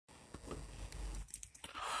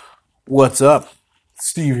What's up?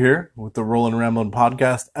 Steve here with the Rollin' Ramblin'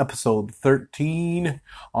 Podcast, episode 13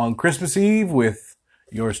 on Christmas Eve with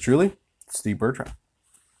yours truly, Steve Bertrand.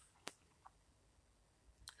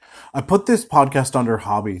 I put this podcast under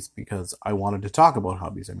hobbies because I wanted to talk about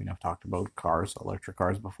hobbies. I mean, I've talked about cars, electric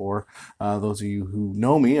cars before. Those of you who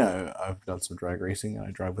know me, I've done some drag racing and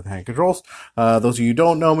I drive with hand controls. Those of you who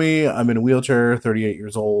don't know me, I'm in a wheelchair, 38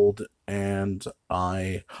 years old, and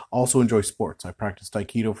I also enjoy sports. I practiced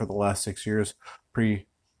Aikido for the last 6 years, pre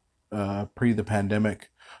the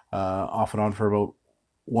pandemic, off and on for about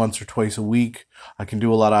once or twice a week. I can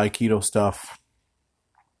do a lot of Aikido stuff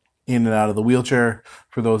in and out of the wheelchair.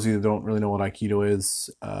 For those of you that don't really know what Aikido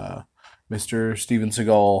is, Mr. Steven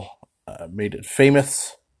Seagal made it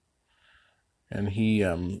famous, and he,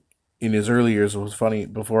 in his early years, it was funny,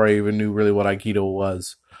 before I even knew really what Aikido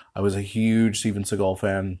was, I was a huge Steven Seagal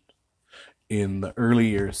fan in the early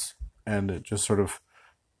years, and it just sort of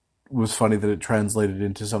was funny that it translated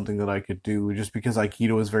into something that I could do, just because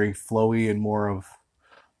Aikido is very flowy and more of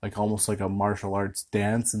like almost like a martial arts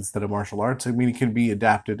dance instead of martial arts. I mean, it can be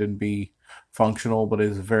adapted and be functional, but it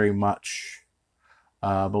is very much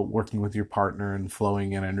about working with your partner and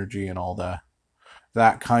flowing in energy and all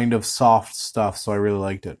that kind of soft stuff. So I really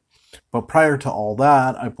liked it. But prior to all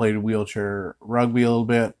that, I played wheelchair rugby a little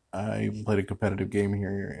bit. I even played a competitive game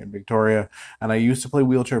here in Victoria, and I used to play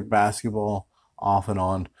wheelchair basketball off and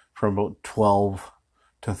on from about 12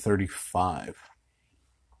 to 35.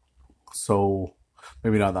 So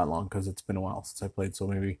maybe not that long because it's been a while since I played, so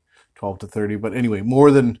maybe 12 to 30. But anyway,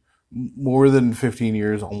 more than 15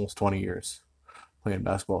 years, almost 20 years playing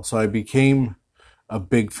basketball. So I became a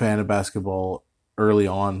big fan of basketball early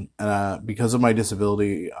on. Because of my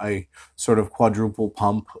disability, I sort of quadruple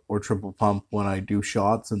pump or triple pump when I do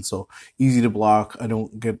shots, and so easy to block. I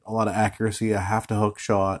don't get a lot of accuracy. I have to hook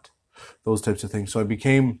shot, those types of things. So I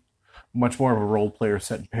became much more of a role player,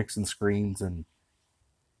 setting picks and screens and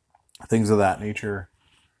things of that nature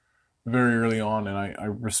very early on, and I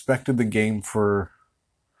respected the game for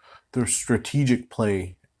their strategic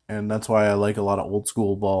play, and that's why I like a lot of old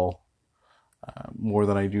school ball more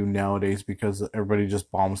than I do nowadays, because everybody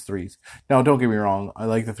just bombs threes. Now, don't get me wrong, I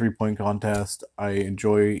like the 3-point contest. I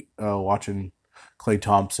enjoy watching Klay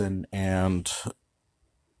Thompson and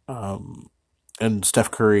Steph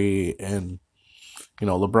Curry and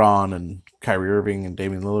LeBron and Kyrie Irving and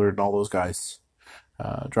Damian Lillard and all those guys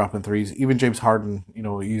dropping threes. Even James Harden,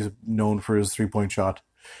 he's known for his 3-point shot,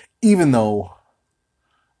 even though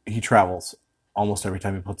he travels almost every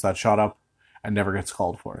time he puts that shot up and never gets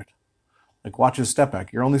called for it. Like, watch his step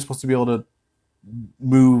back. You're only supposed to be able to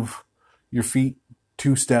move your feet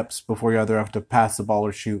 2 steps before you either have to pass the ball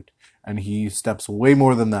or shoot, and he steps way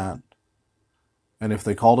more than that. And if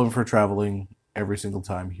they called him for traveling every single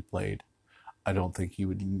time he played, I don't think he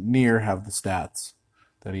would near have the stats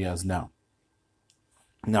that he has now.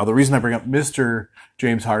 Now, the reason I bring up Mr.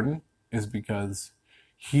 James Harden is because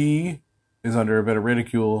he is under a bit of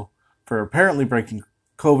ridicule for apparently breaking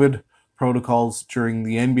COVID protocols during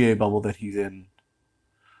the NBA bubble that he's in.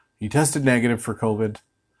 He tested negative for COVID,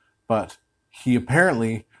 but he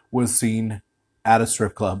apparently was seen at a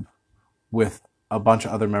strip club with a bunch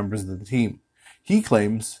of other members of the team. He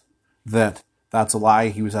claims that that's a lie.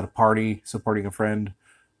 He was at a party supporting a friend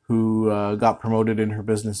who got promoted in her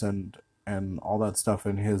business and all that stuff,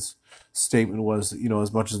 and his statement was,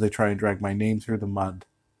 as much as they try and drag my name through the mud,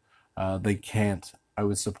 they can't. I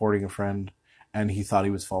was supporting a friend, and he thought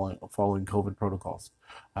he was following COVID protocols.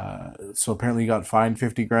 So apparently he got fined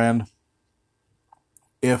 $50,000.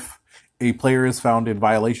 If a player is found in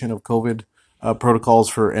violation of COVID protocols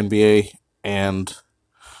for NBA and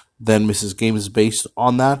then misses games based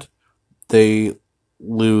on that, they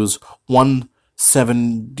lose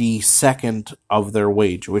 1/72nd of their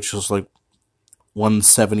wage, which is like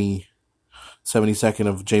 1/72nd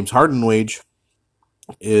of James Harden wage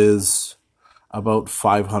is about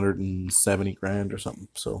 $570,000 or something.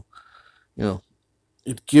 So,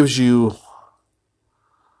 it gives you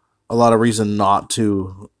a lot of reason not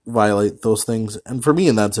to violate those things. And for me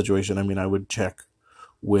in that situation, I mean, I would check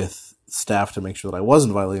with staff to make sure that I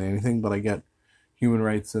wasn't violating anything, but I get human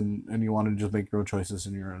rights and you want to just make your own choices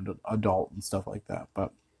and you're an adult and stuff like that.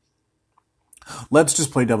 But let's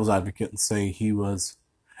just play devil's advocate and say he was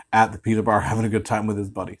at the pita bar having a good time with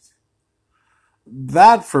his buddies.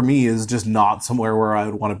 That, for me, is just not somewhere where I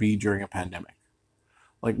would want to be during a pandemic.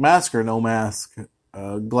 Like, mask or no mask,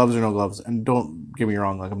 gloves or no gloves, and don't get me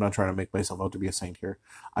wrong, like, I'm not trying to make myself out to be a saint here.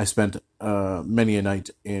 I spent many a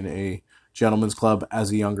night in a gentleman's club as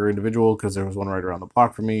a younger individual because there was one right around the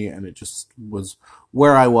block for me, and it just was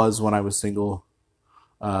where I was when I was single.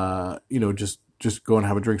 Just just going and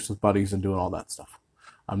having drinks with buddies and doing all that stuff.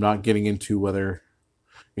 I'm not getting into whether,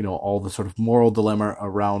 all the sort of moral dilemma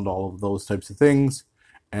around all of those types of things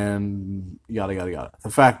and yada, yada, yada. The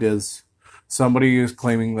fact is, somebody is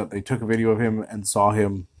claiming that they took a video of him and saw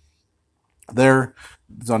him there.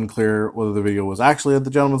 It's unclear whether the video was actually at the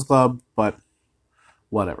Gentleman's Club, but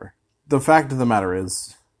whatever. The fact of the matter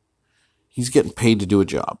is, he's getting paid to do a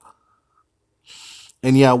job.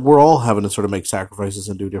 And yeah, we're all having to sort of make sacrifices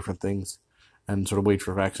and do different things and sort of wait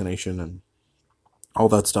for vaccination and all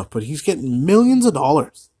that stuff. But he's getting millions of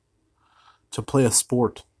dollars to play a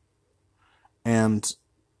sport. And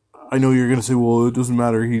I know you're going to say, well, it doesn't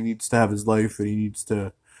matter. He needs to have his life and he needs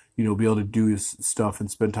to, be able to do his stuff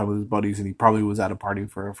and spend time with his buddies. And he probably was at a party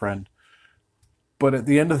for a friend. But at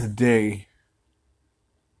the end of the day,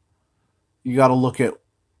 you got to look at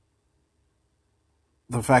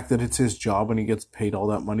the fact that it's his job and he gets paid all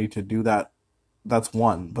that money to do that. That's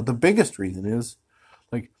one. But the biggest reason is,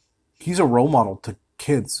 he's a role model to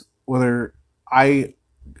kids, whether I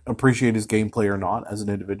appreciate his gameplay or not as an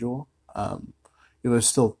individual. There's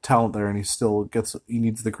still talent there, and he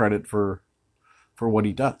needs the credit for what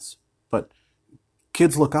he does. But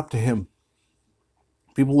kids look up to him.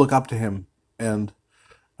 People look up to him, and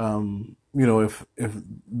if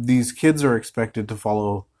these kids are expected to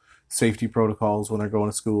follow safety protocols when they're going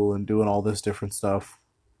to school and doing all this different stuff,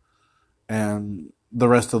 and the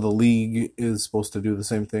rest of the league is supposed to do the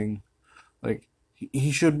same thing,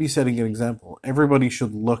 he should be setting an example. Everybody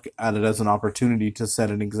should look at it as an opportunity to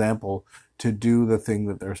set an example to do the thing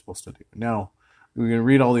that they're supposed to do. Now, we're going to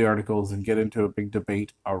read all the articles and get into a big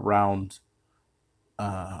debate around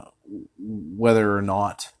whether or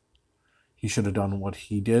not he should have done what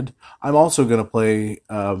he did. I'm also going to play,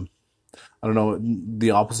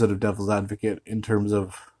 the opposite of devil's advocate in terms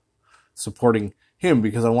of supporting him,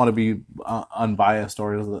 because I want to be unbiased,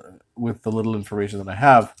 or with the little information that I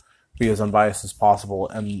have, be as unbiased as possible,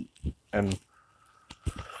 and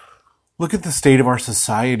look at the state of our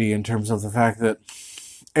society in terms of the fact that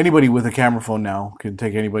anybody with a camera phone now can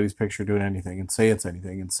take anybody's picture doing anything and say it's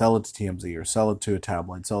anything and sell it to TMZ or sell it to a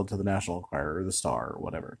tabloid, sell it to the National Enquirer or the Star or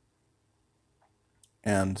whatever.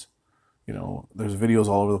 And, there's videos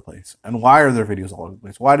all over the place. And why are there videos all over the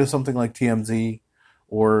place? Why does something like TMZ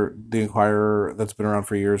or the Enquirer that's been around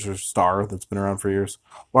for years, or Star that's been around for years,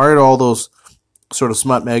 why are all those sort of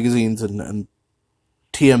smut magazines and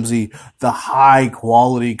TMZ, the high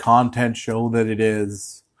quality content show that it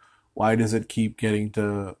is, why does it keep getting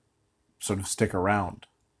to sort of stick around?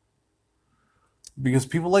 Because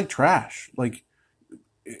people like trash.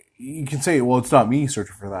 You can say, well, it's not me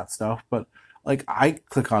searching for that stuff, but I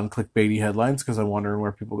click on clickbaity headlines because I'm wondering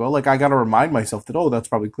where people go. I got to remind myself that, that's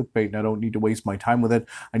probably clickbait and I don't need to waste my time with it.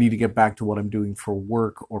 I need to get back to what I'm doing for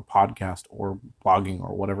work or podcast or blogging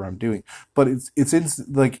or whatever I'm doing. But it's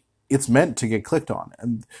meant to get clicked on.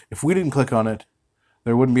 And if we didn't click on it,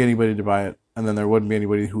 there wouldn't be anybody to buy it. And then there wouldn't be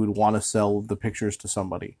anybody who would want to sell the pictures to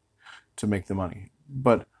somebody to make the money.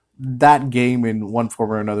 But that game in one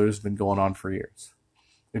form or another has been going on for years.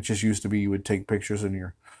 It just used to be you would take pictures in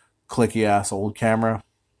your clicky ass old camera,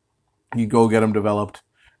 you go get them developed,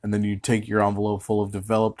 and then you take your envelope full of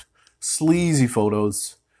developed sleazy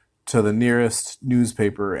photos to the nearest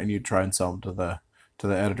newspaper and you try and sell them to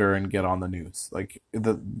the editor and get on the news.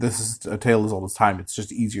 This is a tale as old as time. It's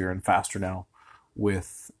just easier and faster now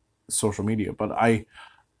with social media. But I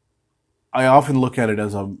often look at it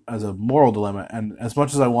as a moral dilemma, and as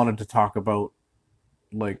much as I wanted to talk about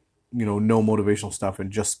no motivational stuff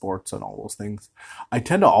and just sports and all those things, I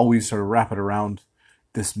tend to always sort of wrap it around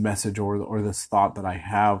this message or this thought that I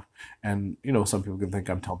have. And, some people can think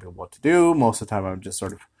I'm telling people what to do. Most of the time I'm just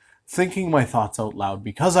sort of thinking my thoughts out loud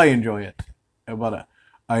because I enjoy it. But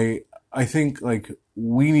I think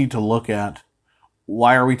we need to look at,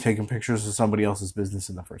 why are we taking pictures of somebody else's business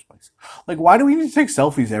in the first place? Why do we need to take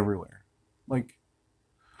selfies everywhere?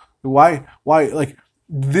 Why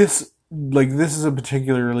this is a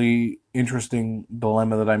particularly interesting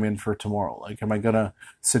dilemma that I'm in for tomorrow. Am I going to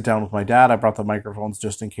sit down with my dad? I brought the microphones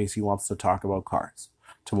just in case he wants to talk about cars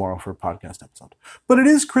tomorrow for a podcast episode. But it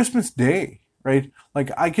is Christmas Day, right?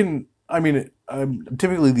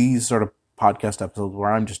 Typically these sort of podcast episodes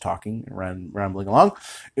where I'm just talking and rambling along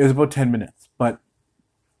is about 10 minutes. But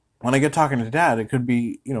when I get talking to Dad, it could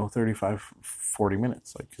be, 35, 40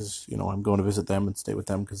 minutes. Because, I'm going to visit them and stay with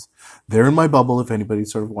them because they're in my bubble, if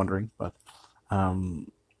anybody's sort of wondering. But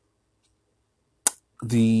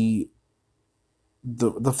the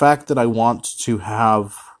fact that I want to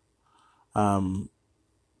have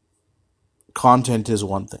content is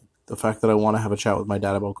one thing. The fact that I want to have a chat with my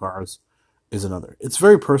dad about cars is another. It's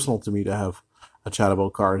very personal to me to have a chat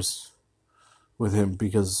about cars with him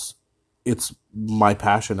because it's my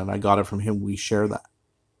passion and I got it from him. We share that.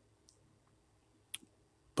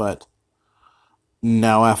 But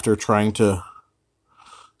now, after trying to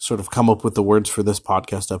sort of come up with the words for this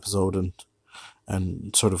podcast episode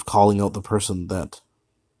and sort of calling out the person that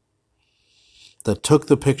took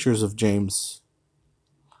the pictures of James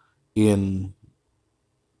in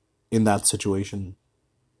that situation,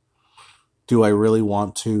 do I really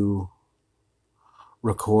want to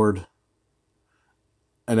record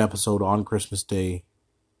an episode on Christmas Day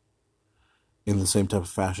in the same type of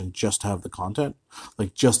fashion, just to have the content?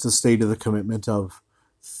 Like, just to stay to the commitment of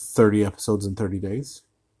 30 episodes in 30 days?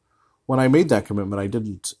 When I made that commitment, I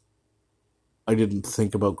didn't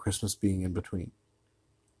think about Christmas being in between.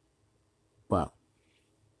 But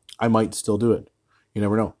I might still do it. You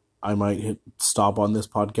never know. I might hit stop on this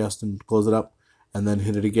podcast and close it up, and then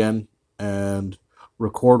hit it again and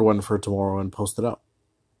record one for tomorrow and post it up.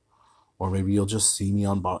 Or maybe you'll just see me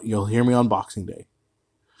you'll hear me on Boxing Day.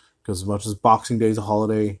 Because as much as Boxing Day is a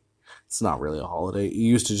holiday, it's not really a holiday. It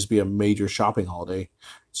used to just be a major shopping holiday.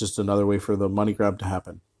 It's just another way for the money grab to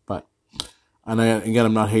happen. But, again,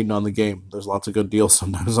 I'm not hating on the game. There's lots of good deals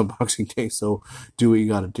sometimes on Boxing Day, so do what you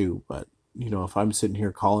got to do. But, if I'm sitting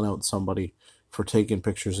here calling out somebody for taking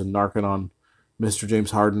pictures and narking on Mr.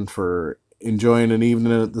 James Harden for enjoying an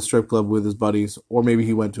evening at the strip club with his buddies, or maybe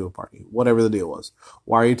he went to a party, whatever the deal was,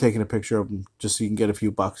 why are you taking a picture of him? Just so you can get a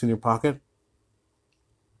few bucks in your pocket?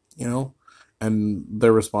 And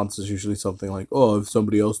their response is usually something like, oh, if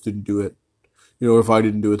somebody else didn't do it, if I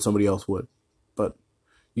didn't do it, somebody else would. But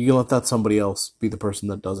you can let that somebody else be the person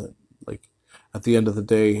that does it. Like, at the end of the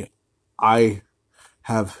day, I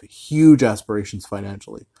have huge aspirations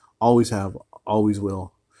financially. Always have, always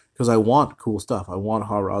will. Because I want cool stuff. I want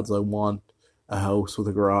hot rods. I want a house with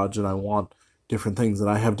a garage, and I want different things. And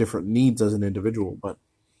I have different needs as an individual. But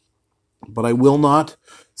I will not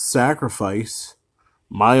sacrifice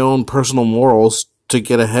my own personal morals to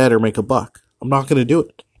get ahead or make a buck. I'm not going to do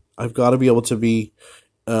it. I've got to be able to be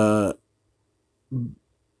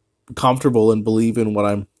comfortable and believe in what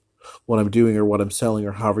I'm doing or what I'm selling,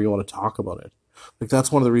 or however you want to talk about it. Like,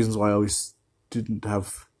 that's one of the reasons why I always didn't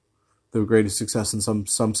have the greatest success in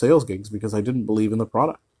some sales gigs, because I didn't believe in the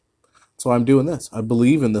product. So I'm doing this. I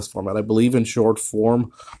believe in this format. I believe in short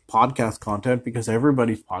form podcast content, because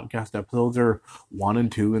everybody's podcast episodes are 1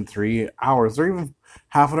 and 2 and 3 hours, or even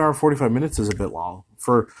half an hour, 45 minutes is a bit long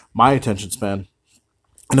for my attention span.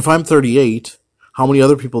 And if I'm 38, how many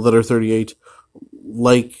other people that are 38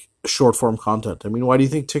 like short form content? I mean, why do you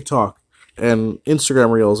think TikTok and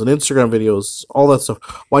Instagram Reels and Instagram videos, all that stuff,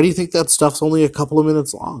 why do you think that stuff's only a couple of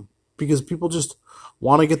minutes long? Because people just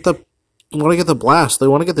want to get the blast. They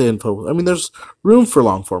want to get the info. I mean, there's room for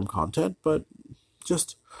long form content, but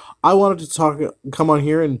I wanted to come on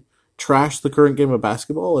here and trash the current game of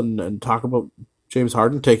basketball and talk about James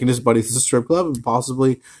Harden taking his buddies to the strip club and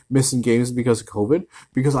possibly missing games because of COVID,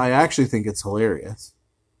 because I actually think it's hilarious.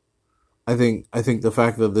 I think the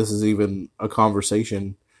fact that this is even a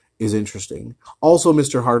conversation is interesting. Also,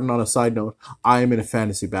 Mr. Harden, on a side note, I am in a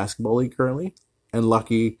fantasy basketball league currently, and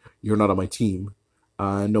lucky you're not on my team.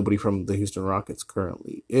 Nobody from the Houston Rockets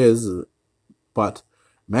currently is, but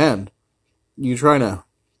man, you trying to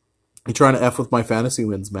F with my fantasy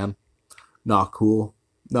wins, man. Not cool,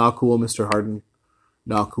 Mr. Harden.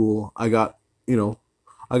 Not cool. I got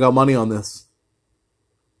money on this.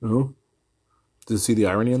 Did you see the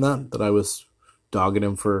irony in that? That I was dogging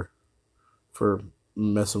him for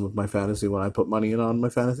messing with my fantasy when I put money in on my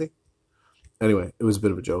fantasy. Anyway, it was a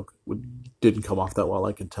bit of a joke. It didn't come off that well,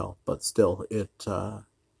 I can tell. But still,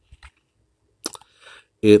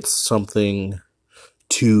 it's something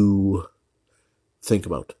to think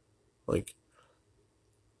about. Like,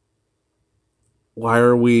 why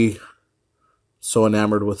are we so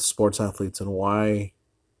enamored with sports athletes, and why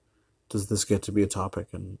does this get to be a topic?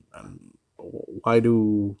 And why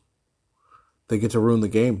do they get to ruin the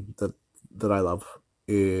game that I love,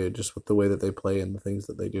 just with the way that they play and the things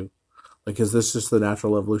that they do? Like, is this just the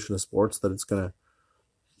natural evolution of sports, that it's going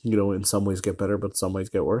to, in some ways get better, but some ways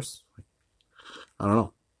get worse? I don't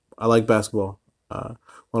know. I like basketball. One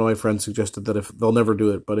of my friends suggested that if they'll never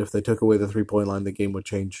do it, but if they took away the 3-point line, the game would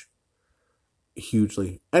change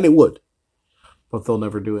hugely. And it would. But they'll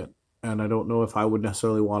never do it. And I don't know if I would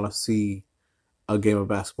necessarily want to see a game of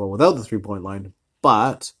basketball without the 3-point line.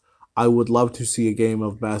 But I would love to see a game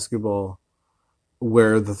of basketball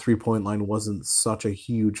where the 3-point line wasn't such a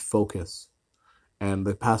huge focus, and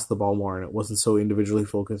they passed the ball more, and it wasn't so individually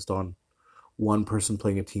focused on one person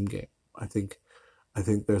playing a team game. I think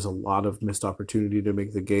there's a lot of missed opportunity to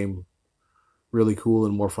make the game really cool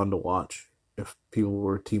and more fun to watch if people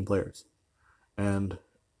were team players. and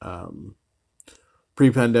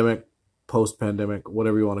pre-pandemic, post-pandemic,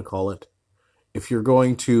 whatever you want to call it. If you're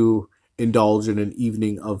going to indulge in an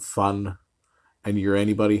evening of fun and you're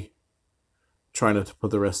anybody, try not to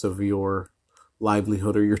put the rest of your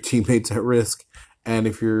livelihood or your teammates at risk. And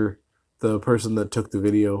if you're the person that took the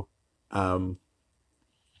video, reevaluate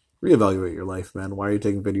your life, man. Why are you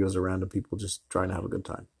taking videos of random people just trying to have a good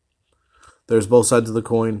time? There's both sides of the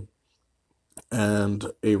coin,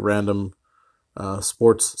 and a random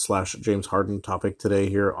sports / James Harden topic today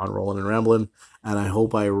here on Rollin' and Ramblin'. And I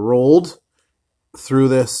hope I rolled through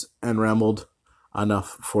this and rambled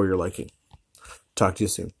enough for your liking. Talk to you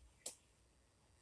soon.